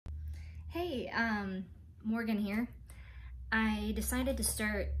Hey, Morgan here. I decided to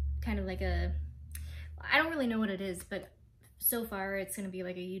start kind of like I don't really know what it is, but so far it's gonna be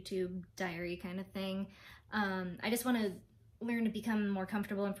like a YouTube diary kind of thing. I just want to learn to become more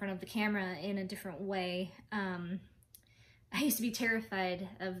comfortable in front of the camera in a different way. I used to be terrified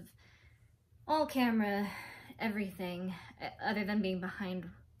of all camera, everything, other than being behind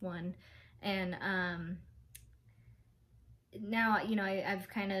one. And now, you know,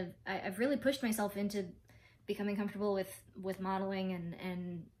 I've really pushed myself into becoming comfortable with modeling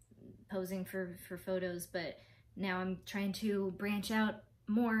and posing for photos, but now I'm trying to branch out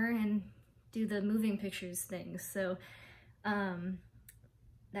more and do the moving pictures thing. So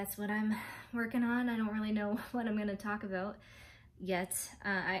that's what I'm working on. I don't really know what I'm going to talk about yet.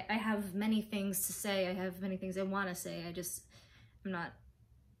 I have many things to say. I have many things I want to say. I'm not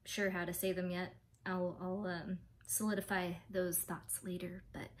sure how to say them yet. I'll solidify those thoughts later,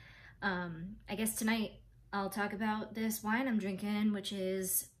 but I guess tonight I'll talk about this wine I'm drinking, which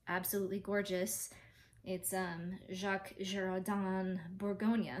is absolutely gorgeous. It's Jacques Girardin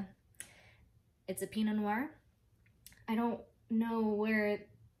Bourgogne. It's a Pinot Noir. I don't know where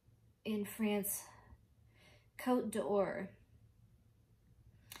in France, Côte d'Or.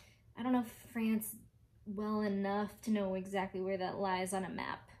 I don't know France well enough to know exactly where that lies on a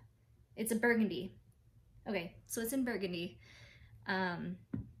map. It's a Burgundy. Okay, so it's in Burgundy.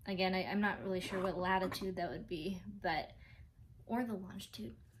 Again, I'm not really sure what latitude that would be, or the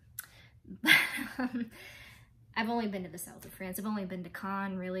longitude. I've only been to the south of France. I've only been to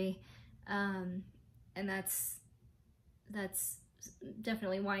Caen, really. And that's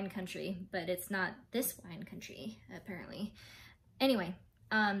definitely wine country, but it's not this wine country, apparently. Anyway,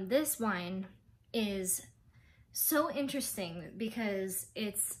 this wine is so interesting because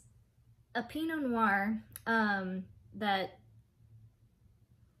it's a Pinot Noir that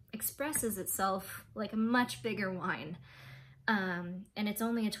expresses itself like a much bigger wine. And it's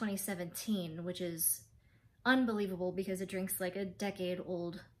only a 2017, which is unbelievable because it drinks like a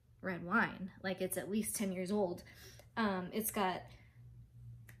decade-old red wine. Like, it's at least 10 years old. It's got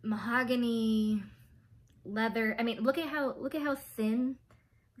mahogany, leather. I mean, look at how thin,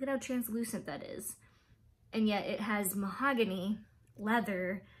 look at how translucent that is. And yet it has mahogany,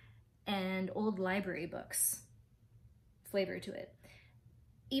 leather, and old library books flavor to it.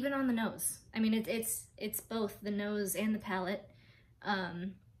 Even on the nose. I mean, it's both the nose and the palate.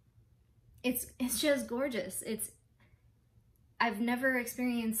 It's just gorgeous. I've never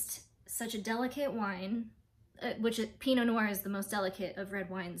experienced such a delicate wine, which Pinot Noir is the most delicate of red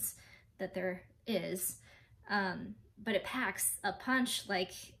wines that there is. But it packs a punch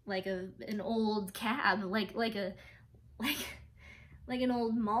like an old cab, like an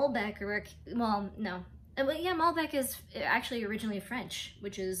old Malbec or well, no. Yeah, Malbec is actually originally French,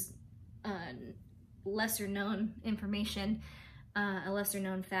 which is lesser known information, a lesser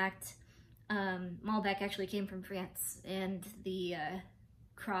known fact. Malbec actually came from France, and the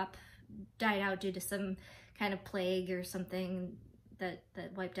crop died out due to some kind of plague or something that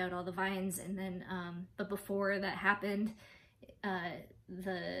wiped out all the vines. And then, but before that happened,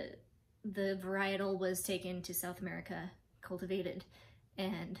 the varietal was taken to South America, cultivated,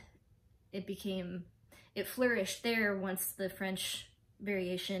 and it flourished there once the French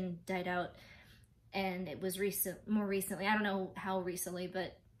variation died out. And it was more recently, I don't know how recently,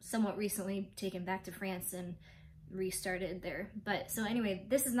 but somewhat recently taken back to France and restarted there. But so anyway,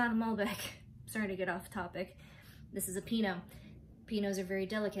 this is not a Malbec. Sorry to get off topic. This is a Pinot. Pinots are very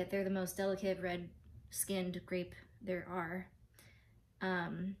delicate. They're the most delicate red-skinned grape there are.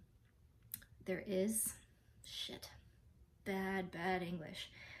 There is, bad English.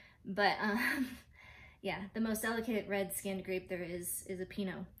 But yeah, the most delicate red-skinned grape there is a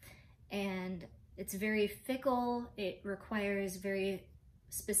Pinot. And it's very fickle. It requires very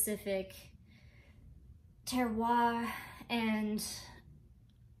specific terroir and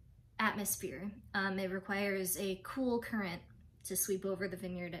atmosphere. It requires a cool current to sweep over the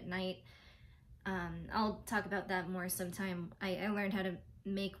vineyard at night. I'll talk about that more sometime. I learned how to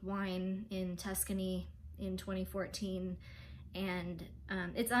make wine in Tuscany in 2014, and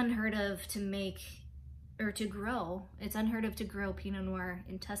it's unheard of to make or to grow. It's unheard of to grow Pinot Noir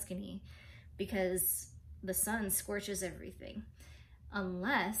in Tuscany because the sun scorches everything.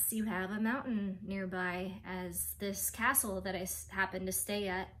 Unless you have a mountain nearby, as this castle that I happened to stay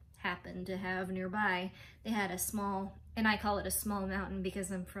at happened to have nearby. They had a small, and I call it a small mountain because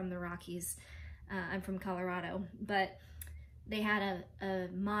I'm from the Rockies. I'm from Colorado, but they had a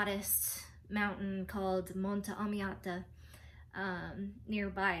modest mountain called Monte Amiata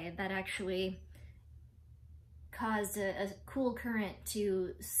nearby that actually caused a cool current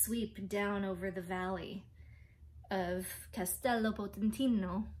to sweep down over the valley of Castello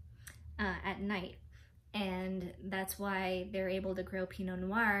Potentino at night. And that's why they're able to grow Pinot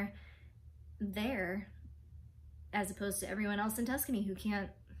Noir there, as opposed to everyone else in Tuscany who can't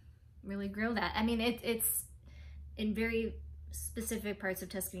really grow that. I mean, it's in very specific parts of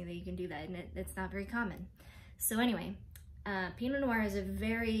Tuscany that you can do that, and it's not very common. So anyway, Pinot Noir is a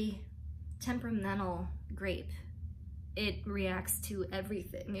very temperamental grape. It reacts to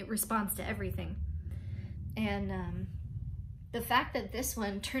everything. It responds to everything. And the fact that this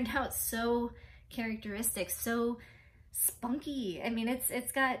one turned out so characteristic, so spunky. I mean,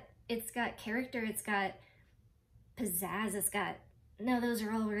 it's got character, it's got pizzazz, it's got, no, those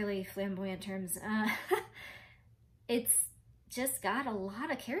are all really flamboyant terms. It's just got a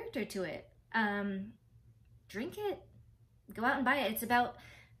lot of character to it. Drink it, go out and buy it. It's about,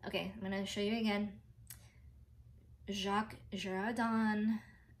 okay, I'm gonna show you again. Jacques Girardin,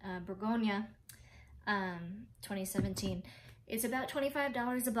 Bourgogne, 2017. It's about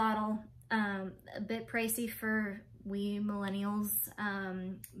 $25 a bottle. A bit pricey for we millennials,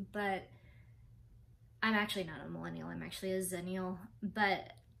 but I'm actually not a millennial, I'm actually a zennial,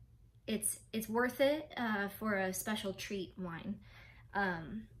 but it's worth it for a special treat wine.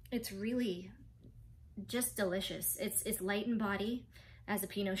 It's really just delicious. It's light in body, as a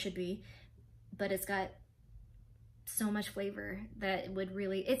Pinot should be, but it's got so much flavor that it would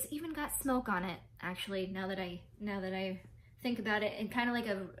really, it's even got smoke on it, actually, now that I think about it, and kind of like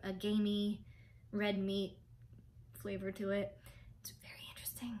a gamey red meat flavor to it. It's very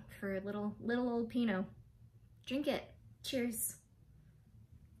interesting for a little old Pinot. Drink it. Cheers.